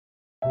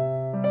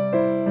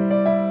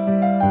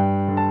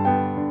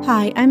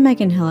Hi, I'm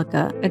Megan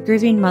Hillica, a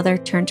grieving mother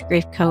turned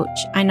grief coach.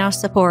 I now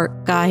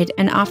support, guide,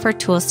 and offer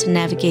tools to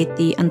navigate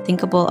the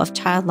unthinkable of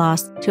child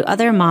loss to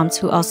other moms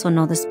who also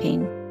know this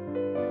pain.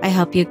 I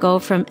help you go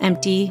from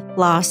empty,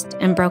 lost,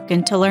 and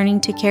broken to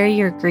learning to carry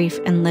your grief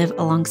and live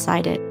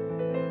alongside it.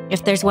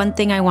 If there's one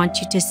thing I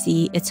want you to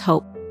see, it's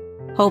hope.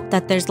 Hope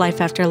that there's life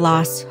after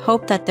loss,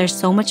 hope that there's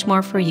so much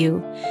more for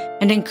you,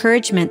 and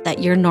encouragement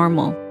that you're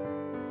normal.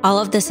 All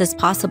of this is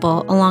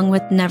possible, along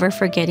with never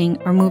forgetting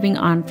or moving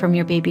on from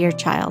your baby or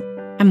child.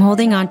 I'm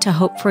holding on to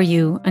hope for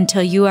you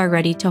until you are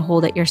ready to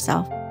hold it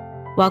yourself.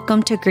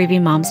 Welcome to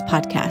Grieving Moms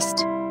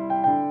Podcast.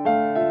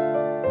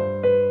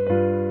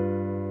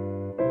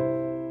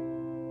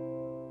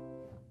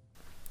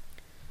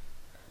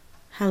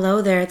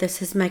 Hello there,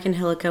 this is Megan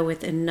Hillica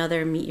with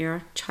another Meet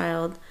Your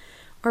Child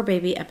or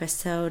Baby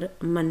episode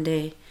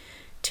Monday.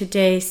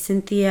 Today,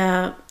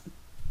 Cynthia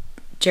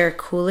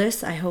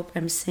Geracoulis, I hope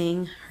I'm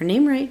saying her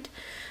name right,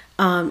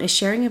 is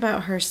sharing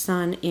about her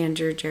son,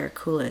 Andrew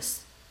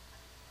Geracoulis.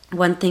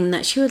 One thing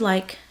that she would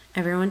like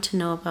everyone to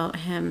know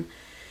about him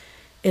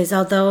is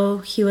although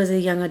he was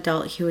a young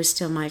adult, he was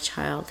still my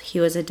child. He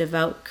was a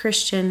devout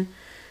Christian,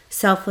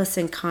 selfless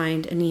and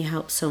kind, and he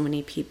helped so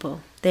many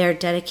people. They are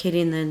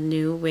dedicating the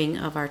new wing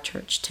of our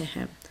church to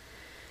him.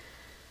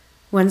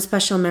 One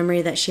special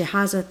memory that she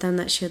has with them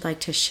that she would like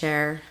to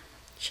share,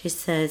 she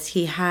says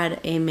he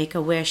had a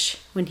Make-A-Wish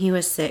when he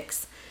was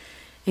 6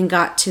 and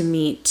got to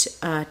meet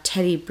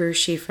Teddy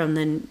Bruschi from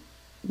the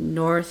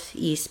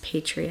Northeast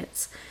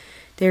Patriots.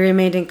 They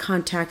remained in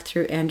contact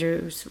through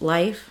Andrew's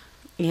life,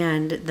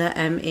 and the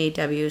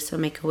MAW, so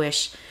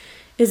Make-A-Wish,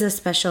 is a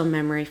special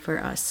memory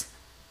for us.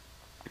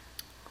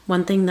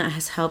 One thing that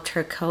has helped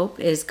her cope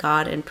is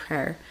God and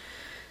prayer.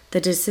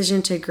 The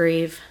decision to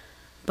grieve,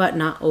 but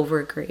not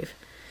over-grieve.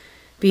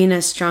 Being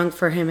as strong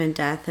for him in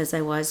death as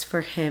I was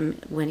for him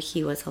when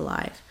he was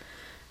alive.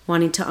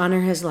 Wanting to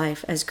honor his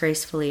life as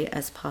gracefully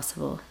as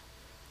possible.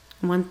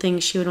 One thing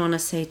she would want to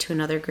say to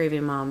another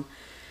grieving mom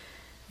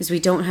is we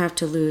don't have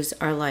to lose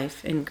our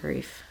life in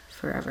grief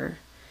forever.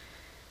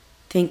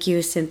 Thank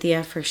you,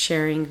 Cynthia, for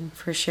sharing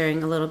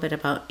a little bit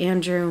about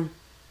Andrew.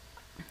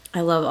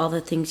 I love all the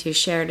things you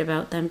shared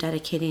about them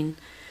dedicating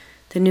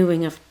the new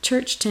wing of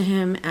church to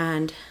him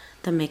and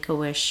the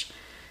Make-A-Wish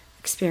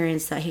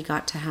experience that he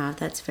got to have.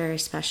 That's very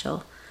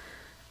special.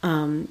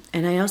 And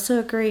I also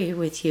agree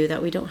with you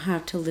that we don't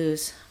have to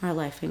lose our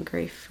life in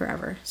grief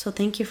forever. So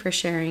thank you for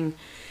sharing.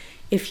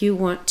 If you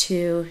want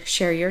to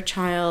share your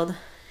child,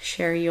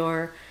 share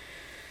your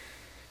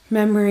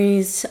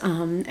memories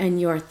and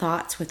your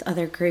thoughts with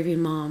other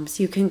grieving moms,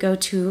 you can go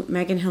to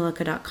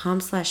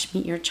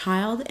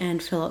meganhillica.com/meetyourchild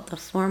and fill out the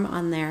form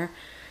on there.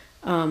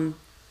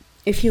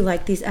 If you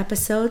like these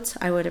episodes,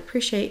 I would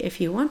appreciate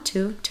if you want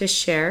to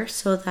share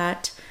so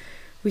that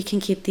we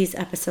can keep these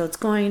episodes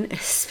going,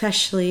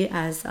 especially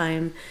as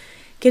I'm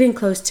getting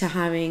close to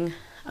having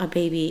a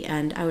baby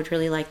and I would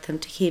really like them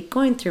to keep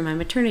going through my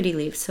maternity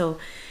leave. So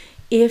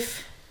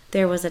if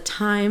there was a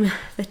time,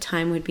 the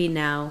time would be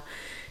now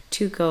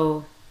to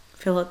go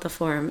fill out the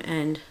form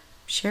and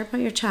share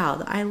about your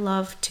child. I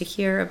love to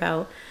hear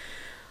about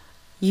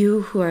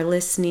you who are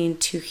listening,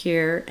 to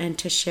hear and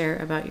to share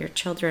about your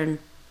children.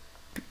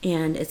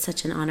 And it's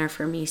such an honor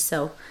for me.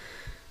 So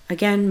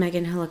again,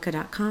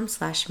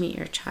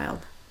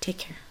 meganhillica.com/meetyourchild. Take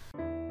care.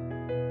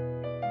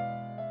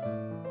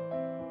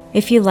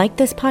 If you like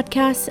this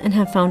podcast and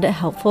have found it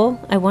helpful,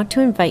 I want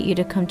to invite you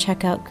to come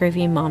check out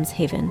Grieving Moms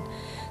Haven.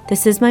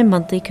 This is my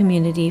monthly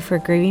community for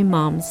grieving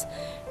moms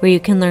where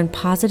you can learn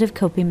positive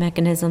coping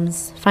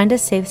mechanisms, find a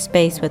safe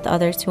space with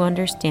others who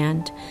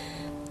understand,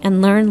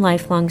 and learn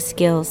lifelong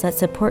skills that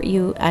support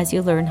you as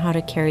you learn how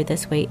to carry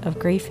this weight of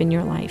grief in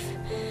your life.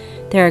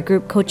 There are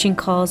group coaching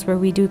calls where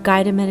we do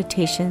guided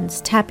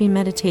meditations, tapping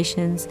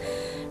meditations,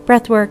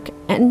 breath work,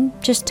 and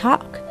just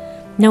talk,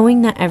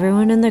 knowing that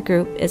everyone in the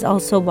group is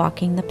also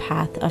walking the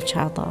path of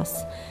child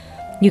loss.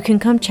 You can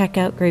come check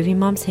out Grieving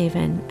Moms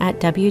Haven at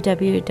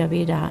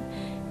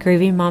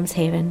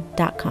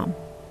www.grievingmomshaven.com.